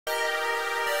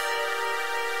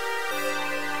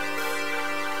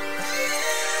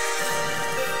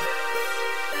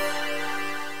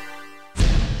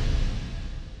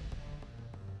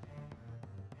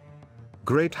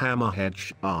Great Hammerhead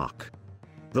Shark.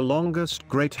 The longest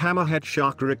great hammerhead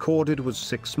shark recorded was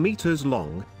 6 meters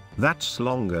long. That's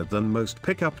longer than most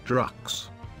pickup trucks.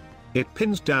 It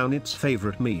pins down its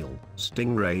favorite meal,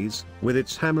 stingrays, with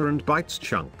its hammer and bites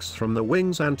chunks from the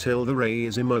wings until the ray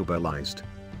is immobilized.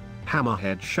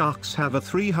 Hammerhead sharks have a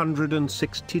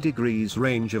 360 degrees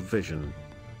range of vision.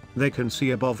 They can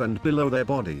see above and below their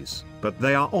bodies, but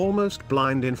they are almost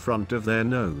blind in front of their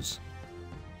nose.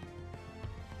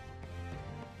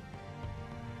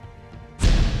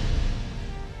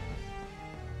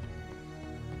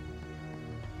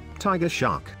 Tiger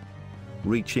shark.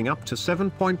 Reaching up to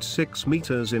 7.6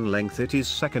 meters in length, it is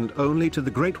second only to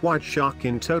the great white shark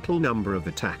in total number of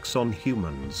attacks on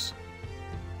humans.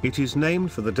 It is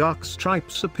named for the dark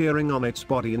stripes appearing on its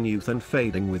body in youth and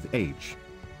fading with age.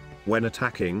 When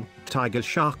attacking, tiger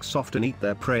sharks often eat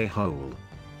their prey whole.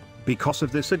 Because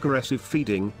of this aggressive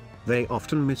feeding, they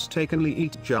often mistakenly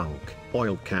eat junk,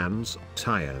 oil cans,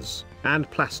 tires, and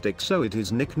plastic, so it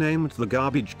is nicknamed the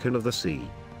garbage can of the sea.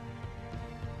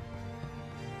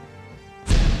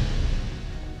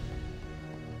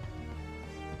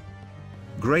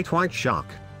 Great white shark.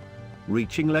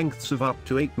 Reaching lengths of up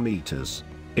to 8 meters.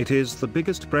 It is the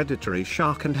biggest predatory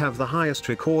shark and have the highest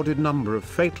recorded number of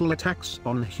fatal attacks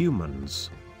on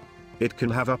humans. It can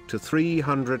have up to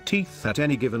 300 teeth at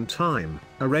any given time,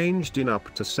 arranged in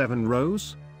up to 7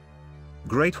 rows.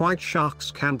 Great white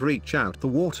sharks can breach out the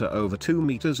water over 2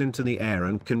 meters into the air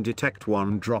and can detect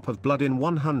 1 drop of blood in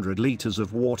 100 liters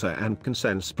of water and can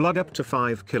sense blood up to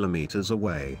 5 kilometers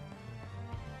away.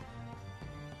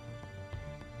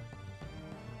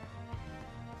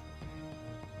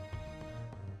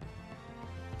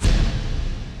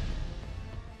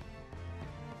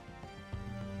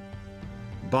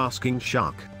 Basking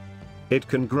shark. It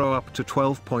can grow up to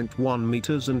 12.1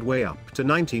 meters and weigh up to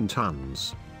 19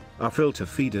 tons. Are filter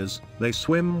feeders. They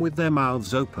swim with their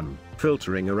mouths open,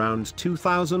 filtering around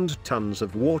 2,000 tons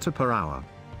of water per hour.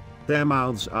 Their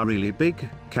mouths are really big,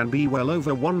 can be well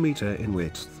over 1 meter in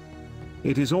width.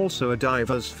 It is also a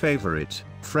diver's favorite,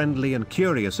 friendly and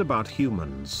curious about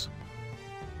humans.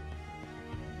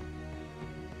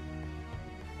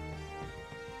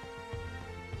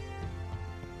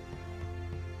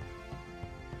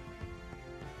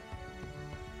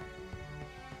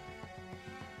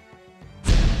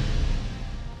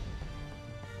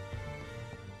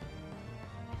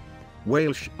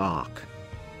 Whale shark.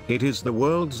 It is the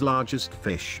world's largest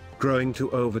fish, growing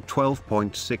to over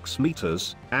 12.6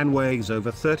 meters, and weighs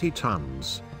over 30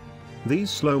 tons. These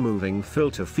slow-moving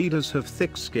filter feeders have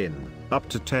thick skin, up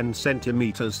to 10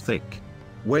 centimeters thick.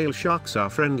 Whale sharks are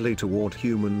friendly toward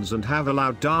humans and have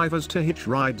allowed divers to hitch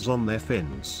rides on their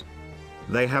fins.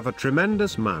 They have a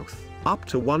tremendous mouth, up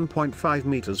to 1.5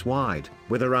 meters wide,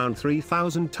 with around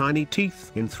 3,000 tiny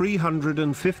teeth in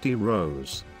 350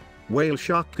 rows. Whale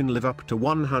shark can live up to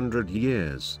 100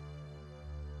 years.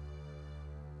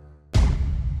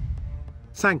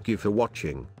 Thank you for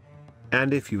watching.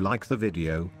 And if you like the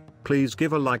video, please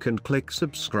give a like and click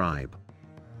subscribe.